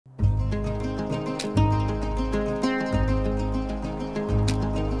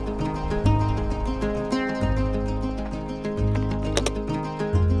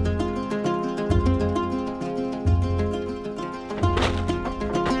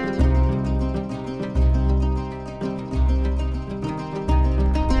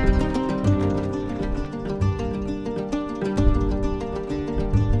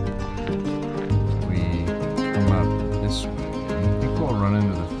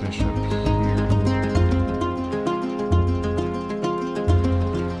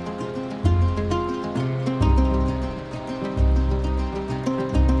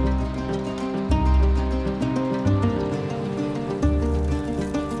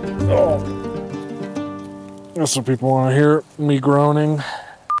Oh. That's what people want to hear, me groaning.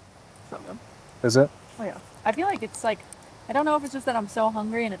 So good. Is it? Oh yeah. I feel like it's like, I don't know if it's just that I'm so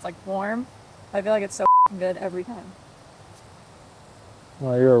hungry and it's like warm. I feel like it's so good every time.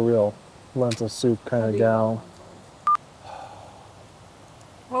 Well, you're a real lentil soup kind of gal.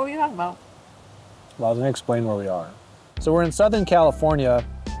 What were you talking about? Well, I was going to explain where we are. So we're in Southern California.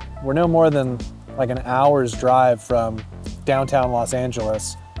 We're no more than like an hour's drive from downtown Los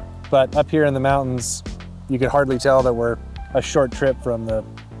Angeles. But up here in the mountains, you could hardly tell that we're a short trip from the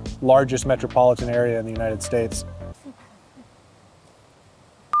largest metropolitan area in the United States.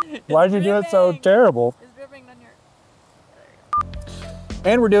 Why'd you do it so terrible? It's dripping on your...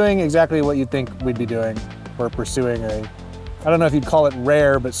 And we're doing exactly what you'd think we'd be doing. We're pursuing a, I don't know if you'd call it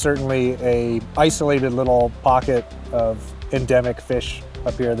rare, but certainly a isolated little pocket of endemic fish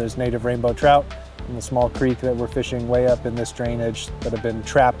up here. There's native rainbow trout in the small creek that we're fishing way up in this drainage that have been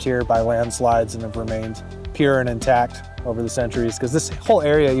trapped here by landslides and have remained pure and intact over the centuries. Because this whole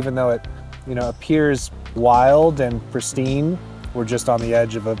area, even though it, appears wild and pristine, we're just on the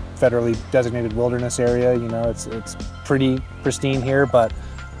edge of a federally designated wilderness area. It's pretty pristine here, but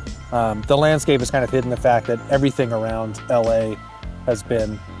the landscape has kind of hidden the fact that everything around LA has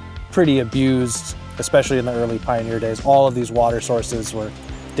been pretty abused, especially in the early pioneer days. All of these water sources were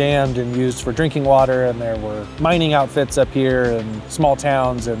dammed and used for drinking water, and there were mining outfits up here and small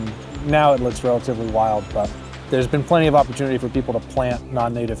towns, and now it looks relatively wild, but there's been plenty of opportunity for people to plant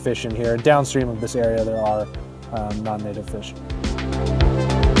non-native fish in here. Downstream of this area, there are non-native fish.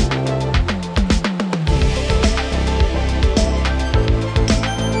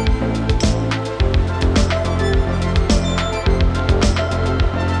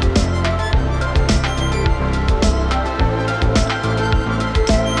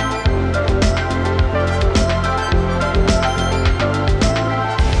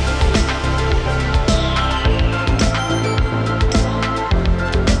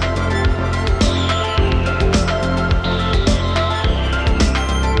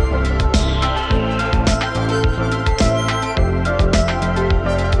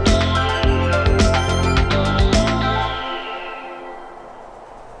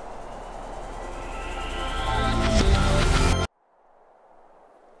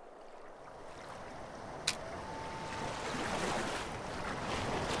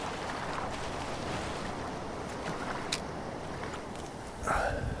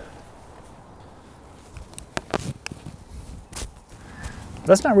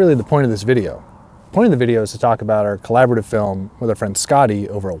 That's not really the point of this video. The point of the video is to talk about our collaborative film with our friend Scotty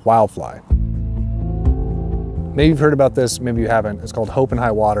over at Wildfly. Maybe you've heard about this, maybe you haven't. It's called Hope in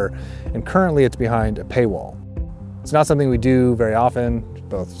High Water, and currently it's behind a paywall. It's not something we do very often,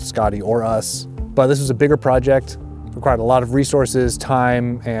 both Scotty or us, but this was a bigger project, required a lot of resources,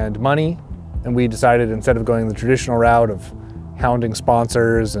 time, and money, and we decided instead of going the traditional route of hounding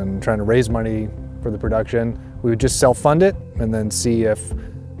sponsors and trying to raise money for the production, we would just self-fund it and then see if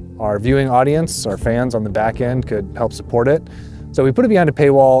our viewing audience, our fans on the back end, could help support it. So we put it behind a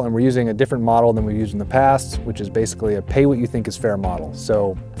paywall, and we're using a different model than we've used in the past, which is basically a pay what you think is fair model.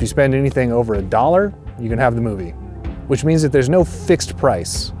 So if you spend anything over $1, you can have the movie, which means that there's no fixed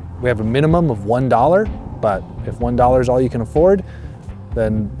price. We have a minimum of $1, but if $1 is all you can afford,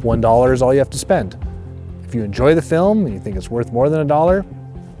 then $1 is all you have to spend. If you enjoy the film and you think it's worth more than $1,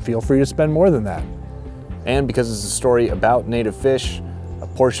 feel free to spend more than that. And because it's a story about native fish, a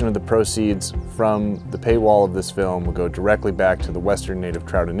portion of the proceeds from the paywall of this film will go directly back to the Western Native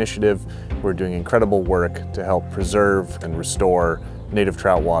Trout Initiative. We're doing incredible work to help preserve and restore native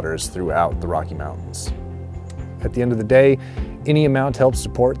trout waters throughout the Rocky Mountains. At the end of the day, any amount helps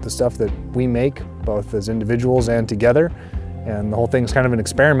support the stuff that we make, both as individuals and together. And the whole thing's kind of an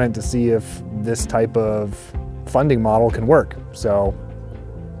experiment to see if this type of funding model can work. So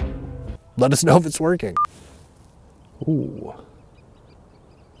let us know if it's working. Ooh,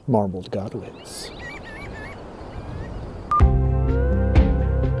 marbled godwits.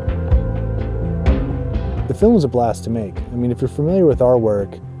 The film was a blast to make. I mean, if you're familiar with our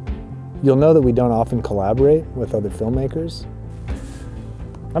work, you'll know that we don't often collaborate with other filmmakers.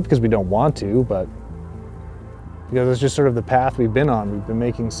 Not because we don't want to, but because it's just sort of the path we've been on. We've been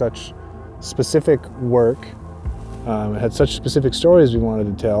making such specific work, had such specific stories we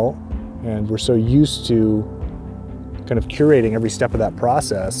wanted to tell, and we're so used to kind of curating every step of that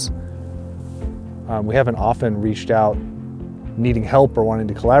process. We haven't often reached out needing help or wanting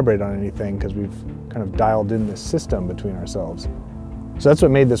to collaborate on anything because we've kind of dialed in this system between ourselves. So that's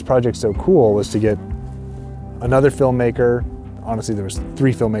what made this project so cool, was to get another filmmaker. Honestly, there was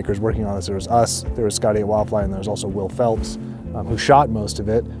 3 filmmakers working on this. There was us, there was Scotty at Wildfly, and there was also Will Phelps, who shot most of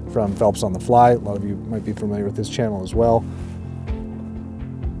it from Phelps on the Fly. A lot of you might be familiar with his channel as well.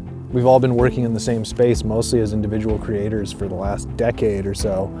 We've all been working in the same space, mostly as individual creators for the last decade or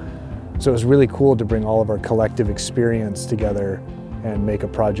so. So it was really cool to bring all of our collective experience together and make a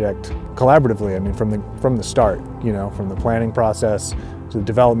project collaboratively. I mean, from the start, you know, from the planning process to the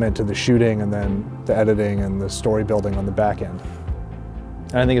development to the shooting and then the editing and the story building on the back end.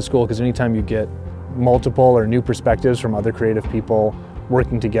 And I think it's cool because anytime you get multiple or new perspectives from other creative people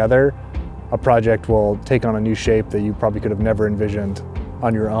working together, a project will take on a new shape that you probably could have never envisioned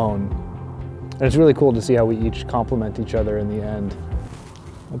on your own. And it's really cool to see how we each complement each other in the end.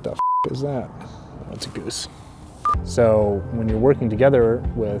 What the f is that? Oh, it's a goose. So when you're working together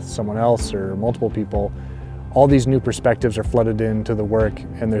with someone else or multiple people, all these new perspectives are flooded into the work,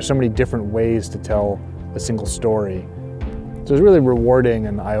 and there's so many different ways to tell a single story. So it's really rewarding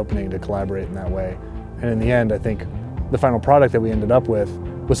and eye-opening to collaborate in that way. And in the end, I think the final product that we ended up with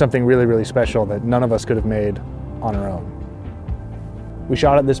was something really, really special that none of us could have made on our own. We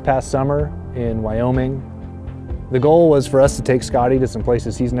shot it this past summer in Wyoming. The goal was for us to take Scotty to some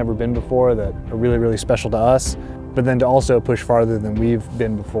places he's never been before that are really, really special to us, but then to also push farther than we've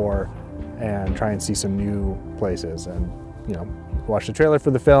been before and try and see some new places. And, you know, watch the trailer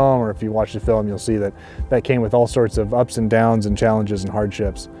for the film, or if you watch the film, you'll see that that came with all sorts of ups and downs and challenges and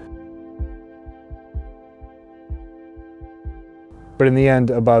hardships. But in the end,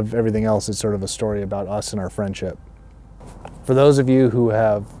 above everything else, it's sort of a story about us and our friendship. For those of you who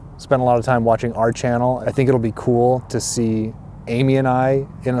have spent a lot of time watching our channel, I think it'll be cool to see Amy and I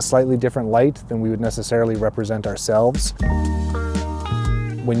in a slightly different light than we would necessarily represent ourselves.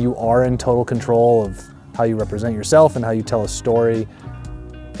 When you are in total control of how you represent yourself and how you tell a story,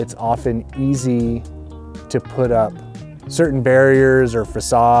 it's often easy to put up certain barriers or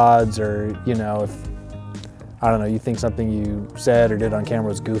facades, or, you know, if, I don't know, you think something you said or did on camera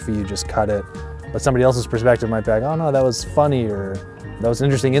was goofy, you just cut it. But somebody else's perspective might be like, oh no, that was funny, or that was an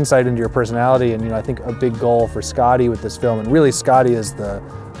interesting insight into your personality. And, you know, I think a big goal for Scotty with this film, and really Scotty is the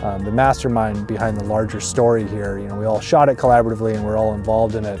mastermind behind the larger story here. You know, we all shot it collaboratively and we're all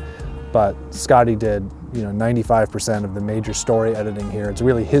involved in it, but Scotty did, you know, 95% of the major story editing here. It's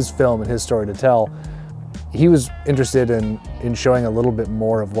really his film and his story to tell. He was interested in showing a little bit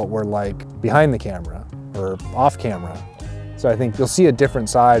more of what we're like behind the camera or off camera. So I think you'll see a different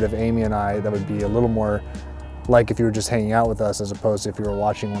side of Amy and I that would be a little more like if you were just hanging out with us, as opposed to if you were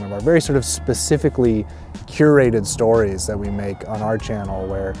watching one of our very sort of specifically curated stories that we make on our channel,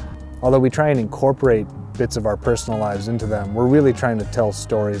 where although we try and incorporate bits of our personal lives into them, we're really trying to tell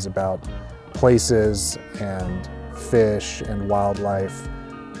stories about places and fish and wildlife,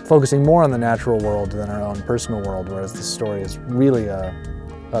 focusing more on the natural world than our own personal world, whereas the story is really a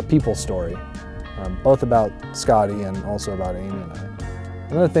people story, both about Scotty and also about Amy and I.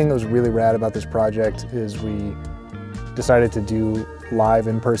 Another thing that was really rad about this project is we decided to do live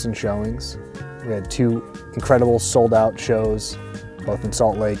in-person showings. We had 2 incredible sold-out shows, both in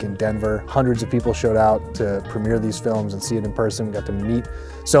Salt Lake and Denver. Hundreds of people showed out to premiere these films and see it in person. We got to meet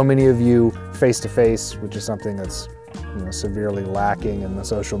so many of you face-to-face, which is something that's, you know, severely lacking in the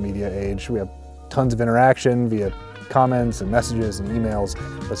social media age. We have tons of interaction via comments and messages and emails,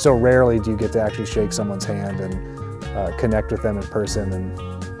 but so rarely do you get to actually shake someone's hand and connect with them in person. And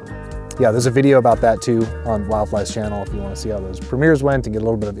yeah, there's a video about that too on Wildfly's channel if you want to see how those premieres went and get a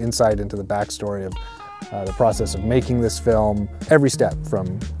little bit of insight into the backstory of the process of making this film, every step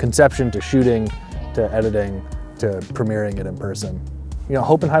from conception to shooting to editing to premiering it in person. You know,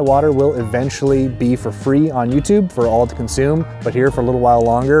 Hope and High Water will eventually be for free on YouTube for all to consume, but here for a little while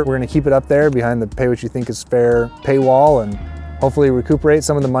longer. We're gonna keep it up there behind the pay what you think is fair paywall, and hopefully recuperate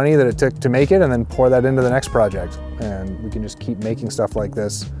some of the money that it took to make it and then pour that into the next project. And we can just keep making stuff like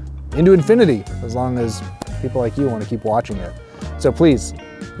this into infinity, as long as people like you want to keep watching it. So please,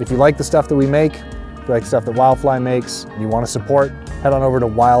 if you like the stuff that we make, if you like the stuff that Wildfly makes, and you want to support, head on over to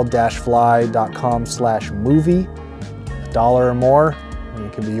wild-fly.com/movie. $1 or more, and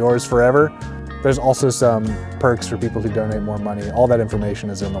it can be yours forever. There's also some perks for people who donate more money. All that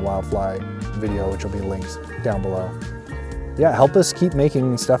information is in the Wildfly video, which will be linked down below. Yeah, help us keep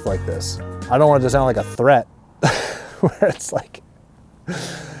making stuff like this. I don't want it to sound like a threat, where it's like,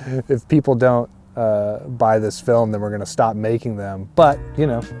 if people don't buy this film, then we're gonna stop making them. But, you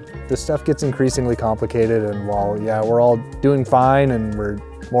know, this stuff gets increasingly complicated, and while, yeah, we're all doing fine and we're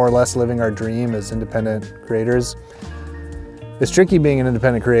more or less living our dream as independent creators, it's tricky being an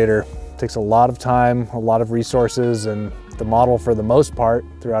independent creator. It takes a lot of time, a lot of resources, and the model for the most part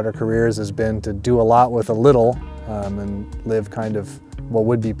throughout our careers has been to do a lot with a little, and live kind of what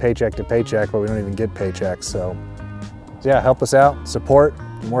would be paycheck to paycheck, but we don't even get paychecks. So So yeah, help us out, support.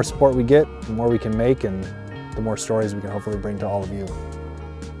 The more support we get, the more we can make and the more stories we can hopefully bring to all of you.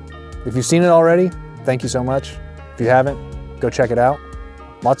 If you've seen it already, thank you so much. If you haven't, go check it out.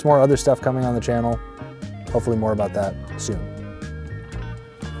 Lots more other stuff coming on the channel. Hopefully more about that soon.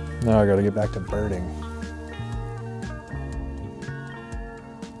 Now I gotta get back to birding.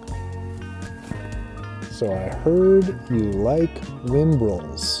 So I heard you like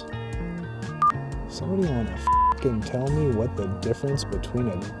Wimbrels. Somebody wanna f***ing tell me what the difference between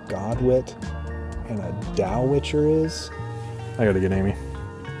a godwit and a dowitcher is? I gotta get Amy.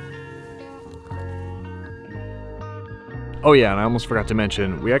 Oh yeah, and I almost forgot to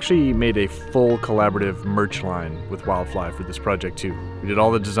mention, we actually made a full collaborative merch line with Wildfly for this project too. We did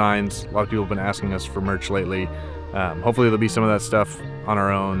all the designs. A lot of people have been asking us for merch lately. Hopefully there'll be some of that stuff on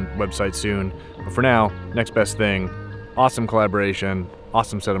our own website soon. But for now, next best thing, awesome collaboration,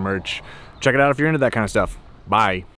 awesome set of merch. Check it out if you're into that kind of stuff. Bye.